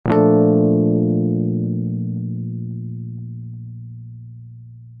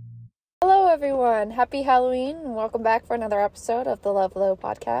everyone. Happy Halloween and welcome back for another episode of the Love Low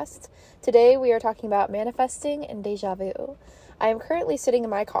podcast. Today we are talking about manifesting and deja vu. I am currently sitting in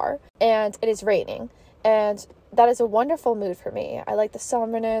my car and it is raining, and that is a wonderful mood for me. I like the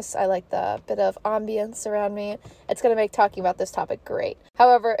somberness, I like the bit of ambience around me. It's going to make talking about this topic great.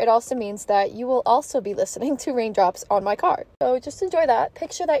 However, it also means that you will also be listening to raindrops on my car. So just enjoy that.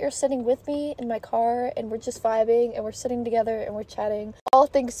 Picture that you're sitting with me in my car and we're just vibing and we're sitting together and we're chatting. All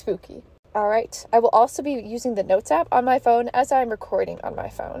things spooky. Alright, I will also be using the Notes app on my phone as I'm recording on my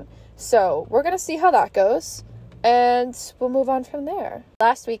phone. So we're going to see how that goes. And we'll move on from there.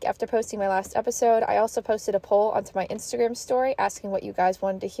 Last week, after posting my last episode, I also posted a poll onto my Instagram story asking what you guys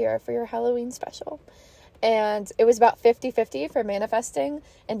wanted to hear for your Halloween special. And it was about 50-50 for manifesting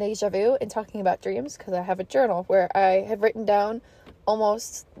and deja vu and talking about dreams, because I have a journal where I have written down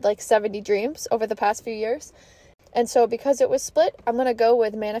almost like 70 dreams over the past few years. And so because it was split, I'm going to go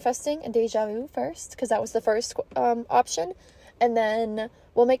with manifesting and deja vu first, because that was the first option. And then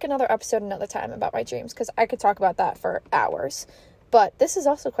we'll make another episode another time about my dreams, because I could talk about that for hours. But this is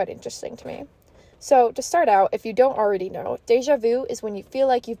also quite interesting to me. So to start out, if you don't already know, deja vu is when you feel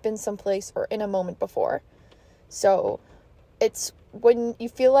like you've been someplace or in a moment before. So it's when you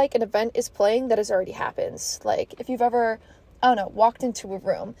feel like an event is playing that has already happened. Like if you've ever, walked into a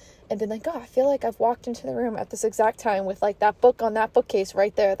room and been like, oh, I feel like I've walked into the room at this exact time with like that book on that bookcase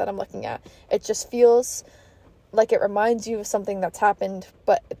right there that I'm looking at. It just feels like it reminds you of something that's happened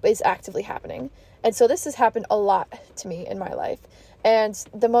but is actively happening. And so this has happened a lot to me in my life. And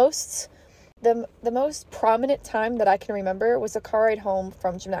the most prominent time that I can remember was a car ride home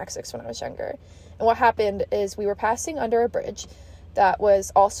from gymnastics when I was younger. And what happened is we were passing under a bridge that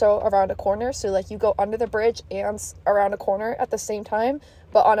was also around a corner. So like you go under the bridge and around a corner at the same time,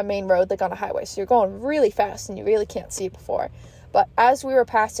 but on a main road, like on a highway. So you're going really fast and you really can't see before. But as we were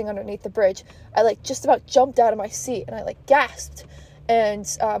passing underneath the bridge, I just about jumped out of my seat and I gasped. And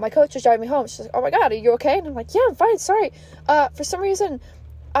my coach was driving me home. She's like, oh my God, are you okay? And I'm like, yeah, I'm fine, sorry. For some reason,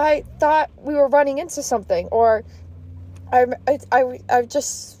 I thought we were running into something, or I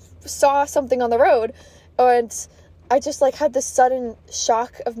just saw something on the road. And I just had this sudden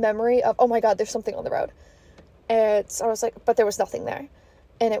shock of memory of, oh my God, there's something on the road. And so I was like, but there was nothing there.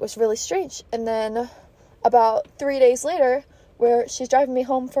 And it was really strange. And then about 3 days later, where she's driving me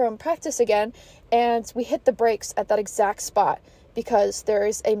home from practice again, and we hit the brakes at that exact spot because there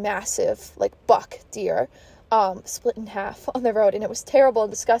is a massive buck deer split in half on the road, and it was terrible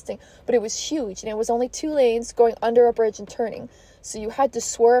and disgusting, but it was huge, and it was only 2 lanes going under a bridge and turning, so you had to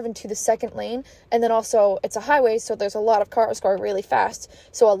swerve into the second lane. And then also it's a highway, so there's a lot of cars going really fast,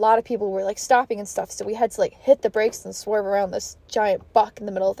 so a lot of people were stopping and stuff, so we had to hit the brakes and swerve around this giant buck in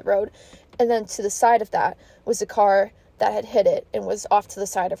the middle of the road. And then to the side of that was a car that had hit it and was off to the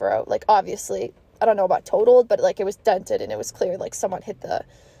side of the road. Obviously, I don't know about totaled, but it was dented, and it was clear someone hit the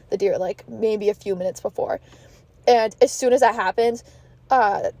deer maybe a few minutes before. And as soon as that happened,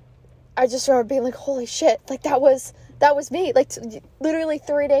 I just remember being holy shit, that was me. Literally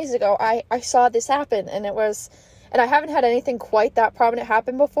 3 days ago, I saw this happen, and I haven't had anything quite that prominent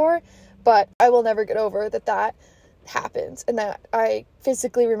happen before, but I will never get over that happened, and that I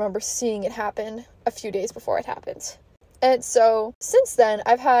physically remember seeing it happen a few days before it happened. And so since then,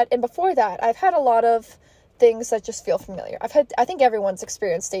 and before that, I've had a lot of things that just feel familiar. I think everyone's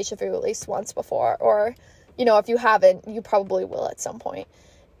experienced deja vu at least once before, or, if you haven't, you probably will at some point.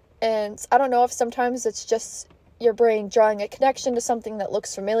 And I don't know if sometimes it's just your brain drawing a connection to something that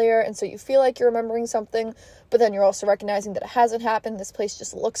looks familiar, and so you feel like you're remembering something, but then you're also recognizing that it hasn't happened. This place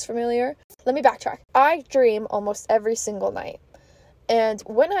just looks familiar. Let me backtrack. I dream almost every single night. And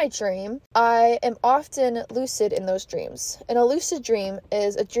when I dream, I am often lucid in those dreams. And a lucid dream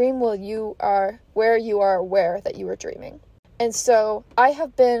is a dream where you are aware that you are dreaming. And so I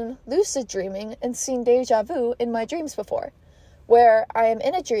have been lucid dreaming and seen deja vu in my dreams before, where I am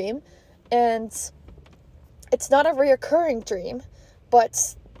in a dream and it's not a reoccurring dream,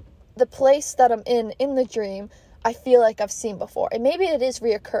 but the place that I'm in the dream, I feel like I've seen before. And maybe it is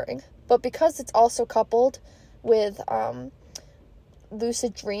reoccurring, but because it's also coupled with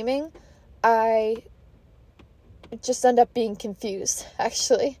lucid dreaming, I just end up being confused,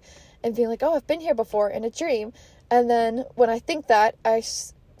 actually, and being like, oh, I've been here before in a dream. And then when I think that, I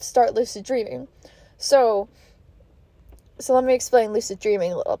start lucid dreaming. So let me explain lucid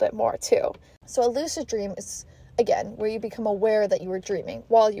dreaming a little bit more too. So a lucid dream is, again, where you become aware that you were dreaming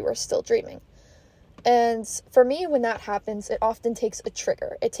while you were still dreaming. And for me, when that happens, it often takes a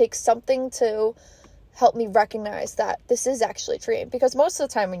trigger. It takes something to helped me recognize that this is actually a dream. Because most of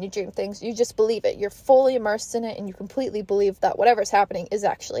the time when you dream things, you just believe it. You're fully immersed in it and you completely believe that whatever's happening is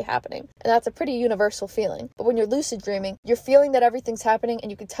actually happening. And that's a pretty universal feeling. But when you're lucid dreaming, you're feeling that everything's happening and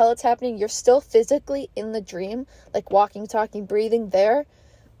you can tell it's happening. You're still physically in the dream, like walking, talking, breathing there,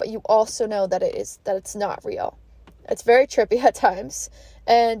 but you also know that it's not real. It's very trippy at times.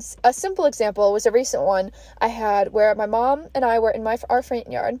 And a simple example was a recent one I had where my mom and I were in our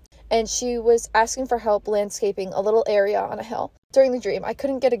front yard, and she was asking for help landscaping a little area on a hill. During the dream, I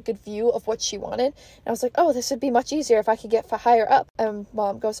couldn't get a good view of what she wanted, and I was like, oh, this would be much easier if I could get higher up. And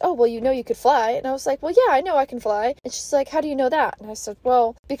Mom goes, oh, well, you could fly. And I was like, well, yeah, I know I can fly. And she's like, how do you know that? And I said,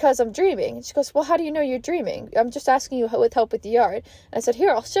 well, because I'm dreaming. And she goes, well, how do you know you're dreaming? I'm just asking you with help with the yard. And I said,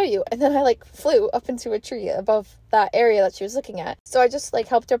 here, I'll show you. And then I flew up into a tree above that area that she was looking at. So I just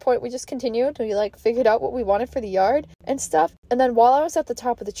helped her point. We just continued. We figured out what we wanted for the yard and stuff. And then while I was at the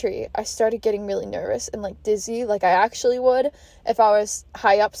top of the tree, I started getting really nervous and dizzy, like I actually would if I was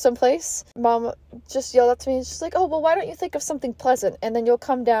high up someplace. Mom just yelled up to me and she's like, oh, well, why don't you think of something pleasant, and then you'll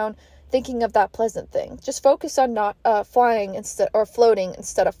come down thinking of that pleasant thing. Just focus on not flying instead, or floating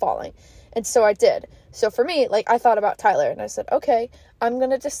instead of falling. And so I did. So for me, I thought about Tyler and I said, okay, I'm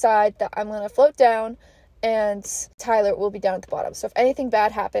going to decide that I'm going to float down and Tyler will be down at the bottom. So if anything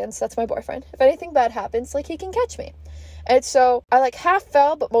bad happens, that's my boyfriend. If anything bad happens, he can catch me. And so I half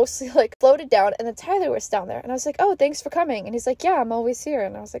fell, but mostly floated down. And then Tyler was down there. And I was like, oh, thanks for coming. And he's like, yeah, I'm always here.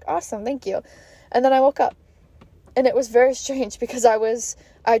 And I was like, awesome, thank you. And then I woke up. And it was very strange because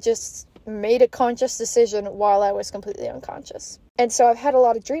I just made a conscious decision while I was completely unconscious. And so I've had a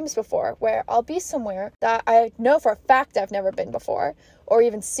lot of dreams before where I'll be somewhere that I know for a fact I've never been before or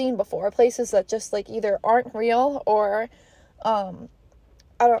even seen before. Places that just either aren't real or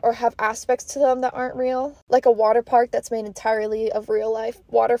or have aspects to them that aren't real. Like a water park that's made entirely of real life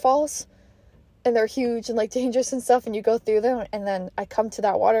waterfalls. And they're huge and dangerous and stuff, and you go through them, and then I come to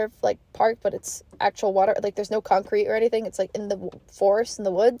that water park, but it's actual water, there's no concrete or anything. It's in the forest, in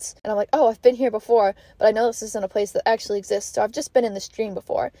the woods, and I'm like, oh, I've been here before, but I know this isn't a place that actually exists, so I've just been in this dream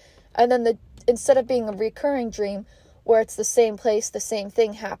before. And then instead of being a recurring dream where it's the same place, the same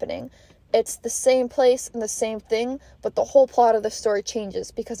thing happening, it's the same place and the same thing, but the whole plot of the story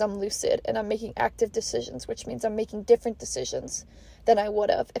changes because I'm lucid and I'm making active decisions, which means I'm making different decisions than I would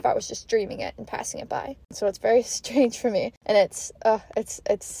have if I was just dreaming it and passing it by. So it's very strange for me, and that's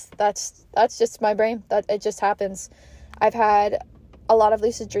just my brain. That it just happens. I've had a lot of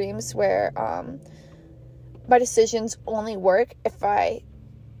lucid dreams where my decisions only work if I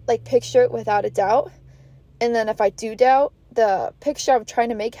picture it without a doubt, and then if I do doubt, the picture I'm trying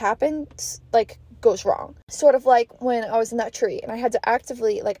to make happen goes wrong. Sort of like when I was in that tree and I had to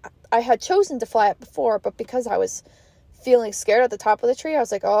actively I had chosen to fly up before, but because I was feeling scared at the top of the tree, I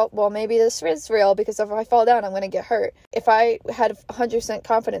was like, oh, well, maybe this is real because if I fall down, I'm going to get hurt. If I had 100%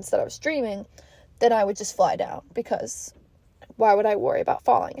 confidence that I was dreaming, then I would just fly down because why would I worry about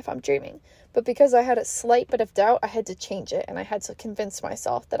falling if I'm dreaming? But because I had a slight bit of doubt, I had to change it and I had to convince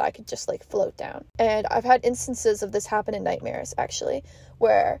myself that I could just float down. And I've had instances of this happen in nightmares, actually,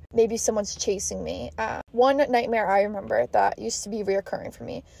 where maybe someone's chasing me. One nightmare I remember that used to be reoccurring for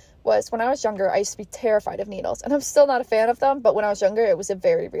me was when I was younger, I used to be terrified of needles. And I'm still not a fan of them, but when I was younger, it was a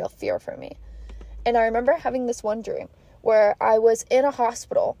very real fear for me. And I remember having this one dream where I was in a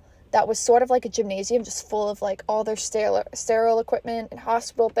hospital that was sort of like a gymnasium, just full of all their sterile equipment and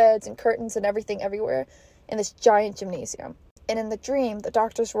hospital beds and curtains and everything everywhere in this giant gymnasium. And in the dream, the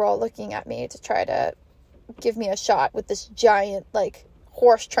doctors were all looking at me to try to give me a shot with this giant,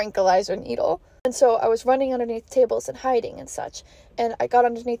 horse tranquilizer needle. And so I was running underneath tables and hiding and such. And I got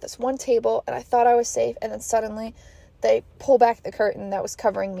underneath this one table and I thought I was safe. And then suddenly they pull back the curtain that was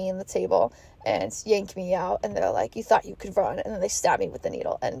covering me and the table and yank me out. And they're like, you thought you could run. And then they stab me with the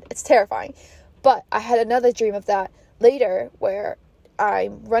needle. And it's terrifying. But I had another dream of that later where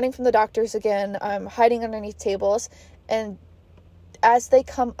I'm running from the doctors again. I'm hiding underneath tables. And as they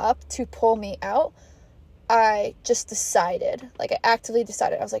come up to pull me out, I just decided, I actively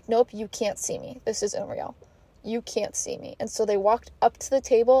decided, I was like, nope, you can't see me. This isn't real. You can't see me. And so they walked up to the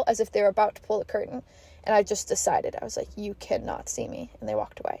table as if they were about to pull the curtain. And I just decided, I was like, you cannot see me. And they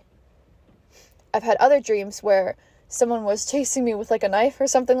walked away. I've had other dreams where someone was chasing me with a knife or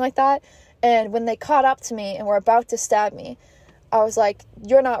something like that. And when they caught up to me and were about to stab me, I was like,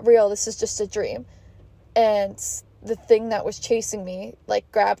 you're not real. This is just a dream. And the thing that was chasing me,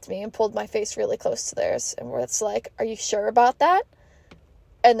 grabbed me and pulled my face really close to theirs. And it's like, are you sure about that?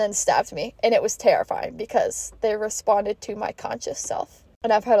 And then stabbed me. And it was terrifying because they responded to my conscious self.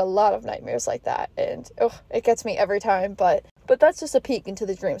 And I've had a lot of nightmares like that. And it gets me every time. But But that's just a peek into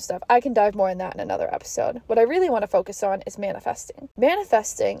the dream stuff. I can dive more in that in another episode. What I really want to focus on is manifesting.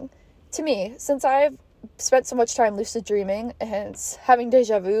 Manifesting, to me, since I've spent so much time lucid dreaming and having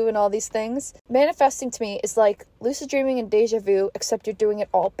deja vu and all these things, manifesting to me is like lucid dreaming and deja vu, except you're doing it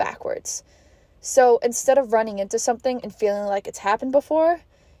all backwards. So instead of running into something and feeling like it's happened before,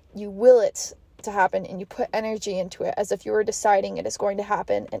 you will it to happen and you put energy into it as if you were deciding it is going to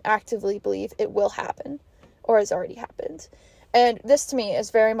happen and actively believe it will happen or has already happened. And this to me is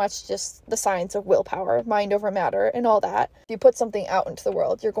very much just the science of willpower, mind over matter, and all that. If you put something out into the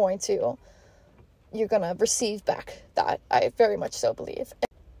world, you're going to receive back that. I very much so believe.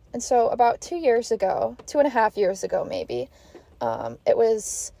 And so about 2.5 years ago maybe, it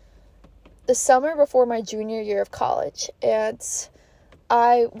was the summer before my junior year of college, and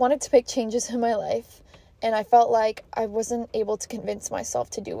I wanted to make changes in my life, and I felt like I wasn't able to convince myself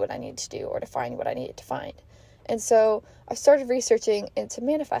to do what I needed to do or to find what I needed to find. And so I started researching into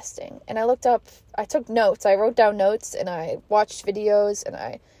manifesting, and I took notes, I wrote down notes, and I watched videos, and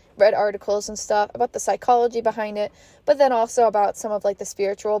I read articles and stuff about the psychology behind it, but then also about some of like the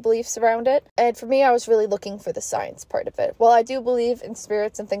spiritual beliefs around it. And for me, I was really looking for the science part of it. While I do believe in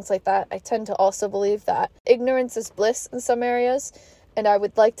spirits and things like that, I tend to also believe that ignorance is bliss in some areas, and I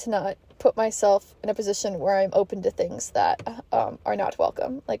would like to not put myself in a position where I'm open to things that are not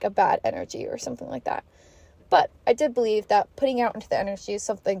welcome, like a bad energy or something like that. But I did believe that putting out into the energy is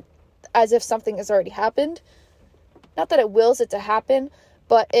something as if something has already happened. Not that it wills it to happen,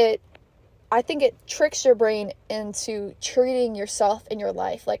 but I think it tricks your brain into treating yourself in your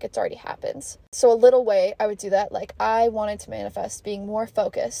life like it's already happened. So a little way I would do that, like I wanted to manifest being more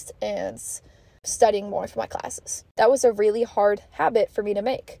focused and studying more for my classes. That was a really hard habit for me to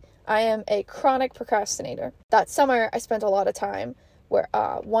make. I am a chronic procrastinator. That summer, I spent a lot of time where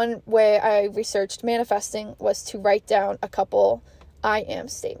one way I researched manifesting was to write down a couple I am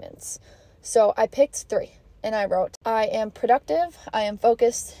statements. So I picked 3 and I wrote, I am productive, I am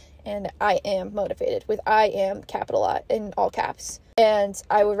focused, and I am motivated, with I am capital I in all caps. And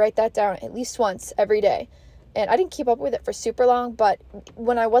I would write that down at least once every day. And I didn't keep up with it for super long, but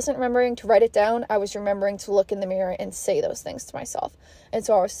when I wasn't remembering to write it down, I was remembering to look in the mirror and say those things to myself. And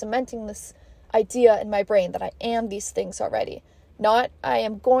so I was cementing this idea in my brain that I am these things already. Not I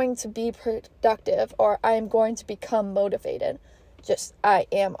am going to be productive or I am going to become motivated. Just I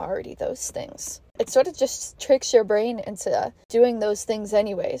am already those things. It sort of just tricks your brain into doing those things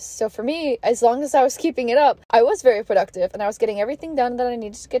anyways. So for me, as long as I was keeping it up, I was very productive and I was getting everything done that I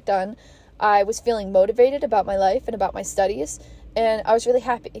needed to get done. I was feeling motivated about my life and about my studies, and I was really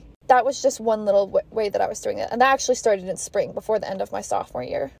happy. That was just one little way that I was doing it, and that actually started in spring, before the end of my sophomore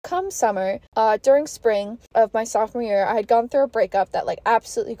year. Come summer, during spring of my sophomore year, I had gone through a breakup that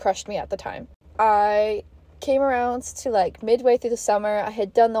absolutely crushed me at the time. I came around to midway through the summer. I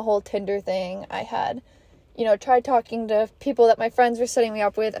had done the whole Tinder thing. I had, tried talking to people that my friends were setting me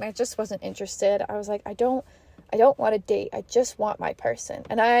up with, and I just wasn't interested. I was like, I don't want to date. I just want my person.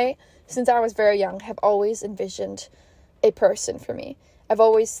 And since I was very young, have always envisioned a person for me. I've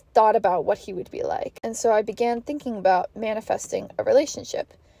always thought about what he would be like. And so I began thinking about manifesting a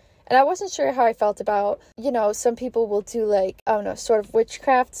relationship. And I wasn't sure how I felt about, some people will do sort of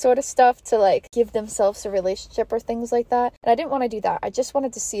witchcraft sort of stuff to give themselves a relationship or things like that. And I didn't want to do that. I just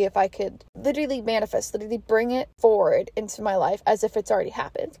wanted to see if I could literally manifest, literally bring it forward into my life as if it's already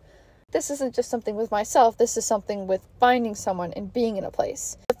happened. This isn't just something with myself, this is something with finding someone and being in a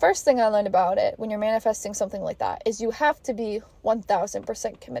place. The first thing I learned about it when you're manifesting something like that is you have to be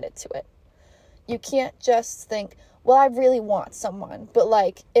 1000% committed to it. You can't just think, well, I really want someone,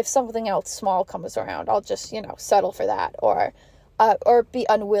 but if something else small comes around, I'll just, settle for that, or be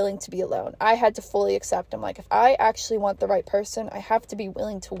unwilling to be alone. I had to fully accept, if I actually want the right person, I have to be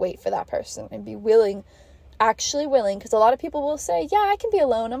willing to wait for that person and be actually willing, because a lot of people will say, yeah, I can be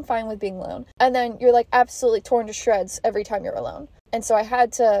alone, I'm fine with being alone. And then you're absolutely torn to shreds every time you're alone. And so I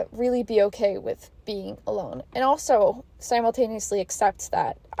had to really be okay with being alone. And also simultaneously accept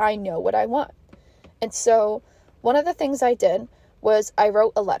that I know what I want. And so one of the things I did was I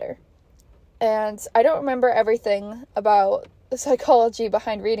wrote a letter. And I don't remember everything about the psychology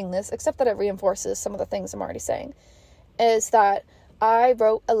behind reading this, except that it reinforces some of the things I'm already saying, is that I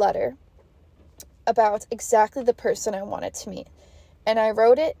wrote a letter about exactly the person I wanted to meet. And I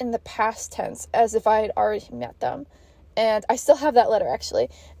wrote it in the past tense as if I had already met them. And I still have that letter actually.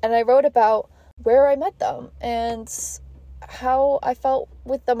 And I wrote about where I met them and how I felt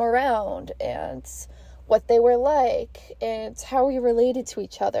with them around and what they were like and how we related to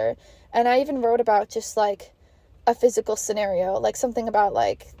each other. And I even wrote about just a physical scenario, something about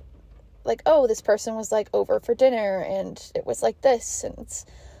like, oh, this person was like over for dinner and it was like this and it's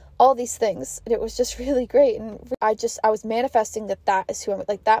all these things. And it was just really great. And I was manifesting that is who I'm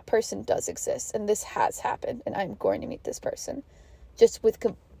like, that person does exist and this has happened and I'm going to meet this person just with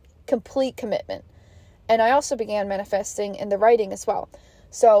complete commitment. And I also began manifesting in the writing as well.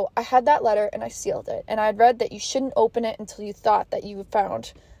 So I had that letter and I sealed it. And I'd read that you shouldn't open it until you thought that you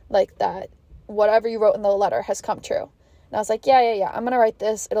found like that whatever you wrote in the letter has come true. And I was like, yeah, I'm going to write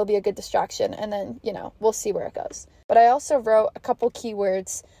this. It'll be a good distraction. And then, we'll see where it goes. But I also wrote a couple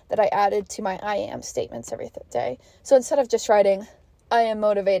keywords that I added to my I am statements every day. So instead of just writing, I am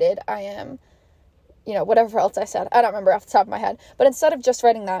motivated, I am, whatever else I said. I don't remember off the top of my head. But instead of just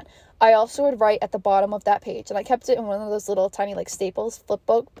writing that, I also would write at the bottom of that page. And I kept it in one of those little tiny like Staples flip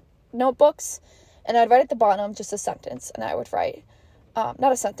book notebooks. And I'd write at the bottom just a sentence. And I would write,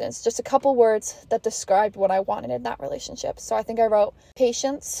 not a sentence, just a couple words that described what I wanted in that relationship. So I think I wrote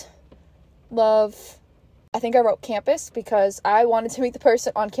patience, love. I think I wrote campus because I wanted to meet the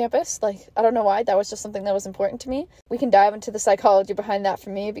person on campus. Like, I don't know why. That was just something that was important to me. We can dive into the psychology behind that for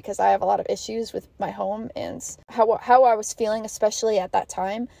me because I have a lot of issues with my home and how I was feeling, especially at that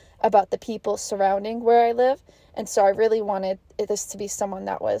time, about the people surrounding where I live. And so I really wanted this to be someone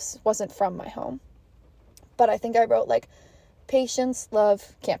that wasn't from my home. But I think I wrote like patience,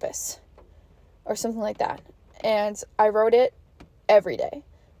 love, campus or something like that. And I wrote it every day.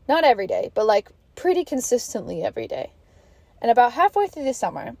 Not every day, but like pretty consistently every day. And about halfway through the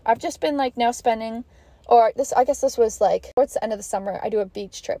summer, I've just been like now spending, I guess this was like towards the end of the summer, I do a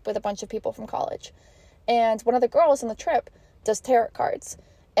beach trip with a bunch of people from college. And one of the girls on the trip does tarot cards.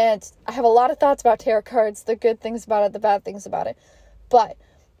 And I have a lot of thoughts about tarot cards, the good things about it, the bad things about it. But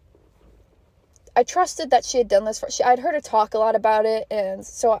I trusted that she had done this I'd heard her talk a lot about it. And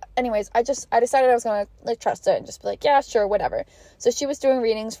so anyways, I decided I was going to like trust it and just be like, yeah, sure, whatever. So she was doing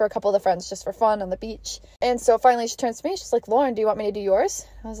readings for a couple of the friends just for fun on the beach. And so finally she turns to me. She's like, Lauren, do you want me to do yours?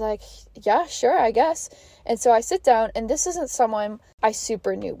 I was like, yeah, sure, I guess. And so I sit down and this isn't someone I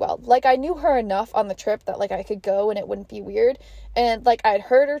super knew well. Like I knew her enough on the trip that like I could go and it wouldn't be weird. And like I'd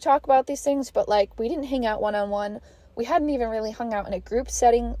heard her talk about these things, but like we didn't hang out one-on-one. We hadn't even really hung out in a group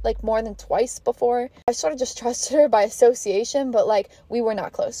setting like more than twice before. I sort of just trusted her by association, but like we were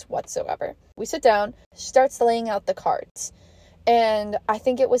not close whatsoever. We sit down, she starts laying out the cards. And I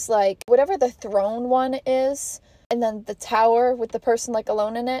think it was like whatever the throne one is, and then the tower with the person like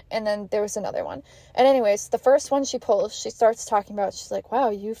alone in it, and then there was another one. And anyways, the first one she pulls, she starts talking about, she's like, wow,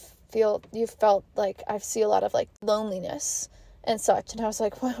 you felt like I see a lot of like loneliness and such. And I was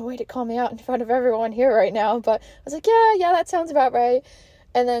like, what a way to call me out in front of everyone here right now. But I was like, yeah, that sounds about right.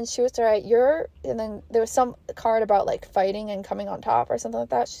 And then she was right, and then there was some card about like fighting and coming on top or something like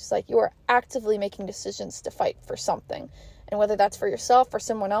that. She's like, you are actively making decisions to fight for something. And whether that's for yourself or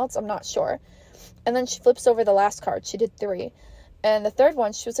someone else, I'm not sure. And then she flips over the last card. She did 3. And the third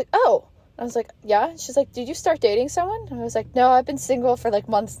one, she was like, oh. I was like, yeah. She's like, did you start dating someone? And I was like, no, I've been single for like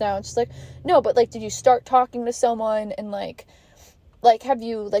months now. And she's like, no, but like, did you start talking to someone and like, have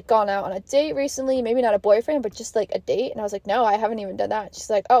you, like, gone out on a date recently? Maybe not a boyfriend, but just, like, a date? And I was like, no, I haven't even done that. She's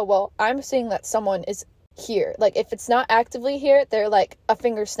like, oh, well, I'm seeing that someone is here. Like, if it's not actively here, they're, like, a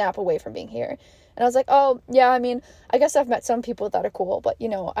finger snap away from being here. And I was like, oh, yeah, I mean, I guess I've met some people that are cool, but,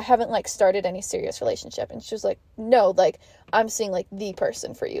 I haven't, like, started any serious relationship. And she was like, no, like, I'm seeing, like, the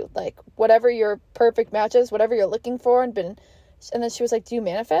person for you. Like, whatever your perfect match is, whatever you're looking for, and then she was like, do you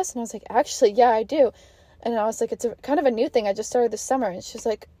manifest? And I was like, actually, yeah, I do. And I was like, it's kind of a new thing I just started this summer. And she's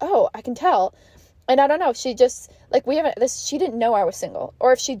like, oh, I can tell. And I don't know, she just, like, she didn't know I was single.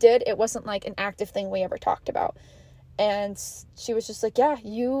 Or if she did, it wasn't, like, an active thing we ever talked about. And she was just like, yeah,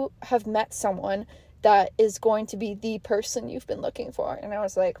 you have met someone that is going to be the person you've been looking for. And I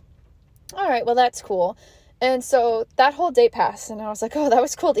was like, all right, well, that's cool. And so that whole day passed. And I was like, oh, that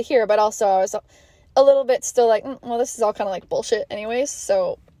was cool to hear. But also I was a little bit still like, well, this is all kind of like bullshit anyways.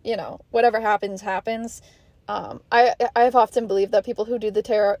 So whatever happens. I have often believed that people who do the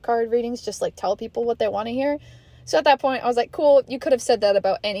tarot card readings just like tell people what they want to hear. So at that point I was like, cool, you could have said that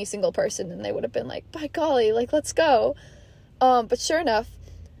about any single person and they would have been like, by golly, like, let's go. But sure enough,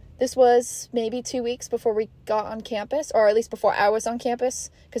 this was maybe 2 weeks before we got on campus, or at least before I was on campus,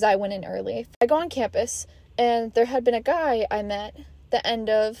 because I went in early. I go on campus and there had been a guy I met the end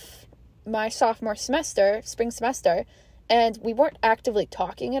of my sophomore semester, spring semester. And we weren't actively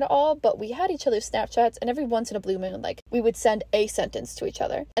talking at all, but we had each other's Snapchats, and every once in a blue moon, like, we would send a sentence to each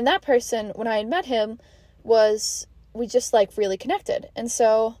other. And that person, when I had met him, we just, like, really connected. And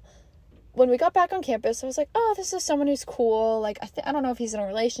so when we got back on campus, I was like, oh, this is someone who's cool. Like, I don't know if he's in a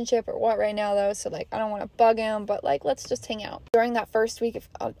relationship or what right now, though. So, like, I don't want to bug him, but, like, let's just hang out. During that first week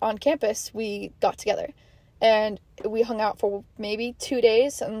on campus, we got together. And we hung out for maybe 2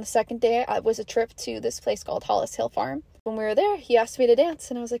 days. And the second day, it was a trip to this place called Hollis Hill Farm. When we were there, he asked me to dance.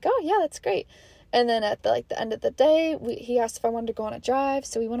 And I was like, oh, yeah, that's great. And then at the end of the day, he asked if I wanted to go on a drive.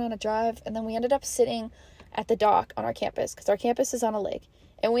 So we went on a drive. And then we ended up sitting at the dock on our campus, because our campus is on a lake.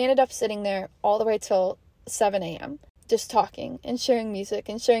 And we ended up sitting there all the way till 7 a.m. just talking and sharing music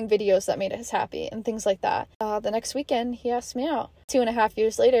and sharing videos that made us happy and things like that. The next weekend, he asked me out. 2.5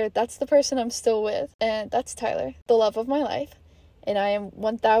 years later, that's the person I'm still with. And that's Tyler, the love of my life. And I am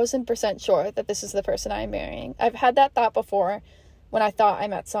 1000% sure that this is the person I am marrying. I've had that thought before when I thought I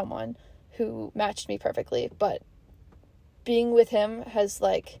met someone who matched me perfectly. But being with him has,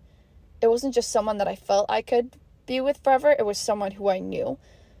 like, it wasn't just someone that I felt I could be with forever. It was someone who I knew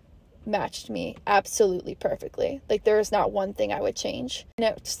matched me absolutely perfectly. Like, there is not one thing I would change. And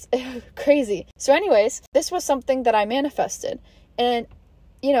it's crazy. So anyways, this was something that I manifested. And,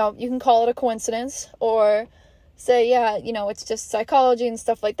 you know, you can call it a coincidence or say, yeah, you know, it's just psychology and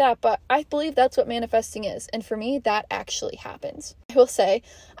stuff like that. But I believe that's what manifesting is. And for me, that actually happens. I will say,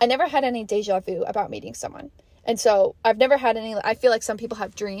 I never had any deja vu about meeting someone. And so I've never had any, I feel like some people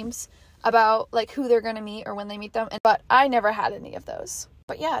have dreams about, like, who they're going to meet or when they meet them. But I never had any of those.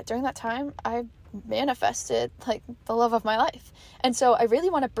 But yeah, during that time, I manifested, like, the love of my life. And so I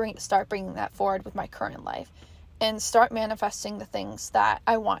really want to start bringing that forward with my current life and start manifesting the things that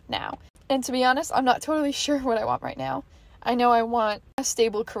I want now. And to be honest, I'm not totally sure what I want right now. I know I want a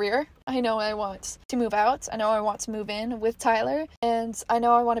stable career. I know I want to move out. I know I want to move in with Tyler. And I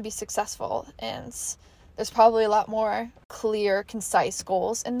know I want to be successful. And there's probably a lot more clear, concise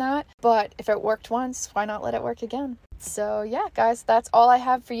goals in that. But if it worked once, why not let it work again? So yeah, guys, that's all I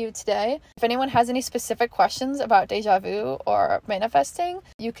have for you today. If anyone has any specific questions about deja vu or manifesting,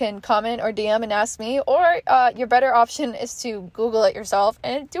 you can comment or DM and ask me, or your better option is to Google it yourself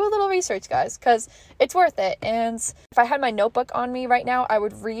and do a little research, guys, because it's worth it. And if I had my notebook on me right now, I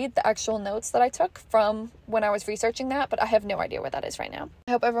would read the actual notes that I took from when I was researching that, but I have no idea where that is right now.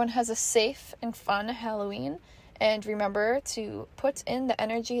 I hope everyone has a safe and fun Halloween. And remember to put in the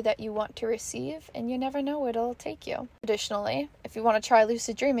energy that you want to receive, and you never know where it'll take you. Additionally, if you want to try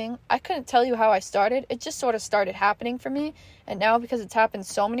lucid dreaming, I couldn't tell you how I started. It just sort of started happening for me. And now, because it's happened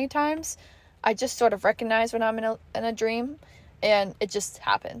so many times, I just sort of recognize when I'm in a dream, and it just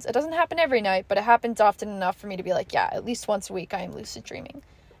happens. It doesn't happen every night, but it happens often enough for me to be like, yeah, at least once a week I am lucid dreaming.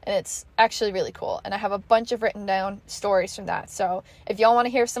 And it's actually really cool. And I have a bunch of written down stories from that. So if y'all want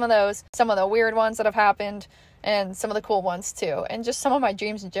to hear some of those, some of the weird ones that have happened, and some of the cool ones too, and just some of my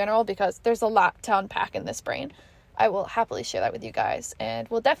dreams in general, because there's a lot to unpack in this brain, I will happily share that with you guys, and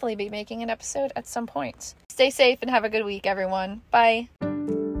we'll definitely be making an episode at some point. Stay safe and have a good week, everyone. Bye.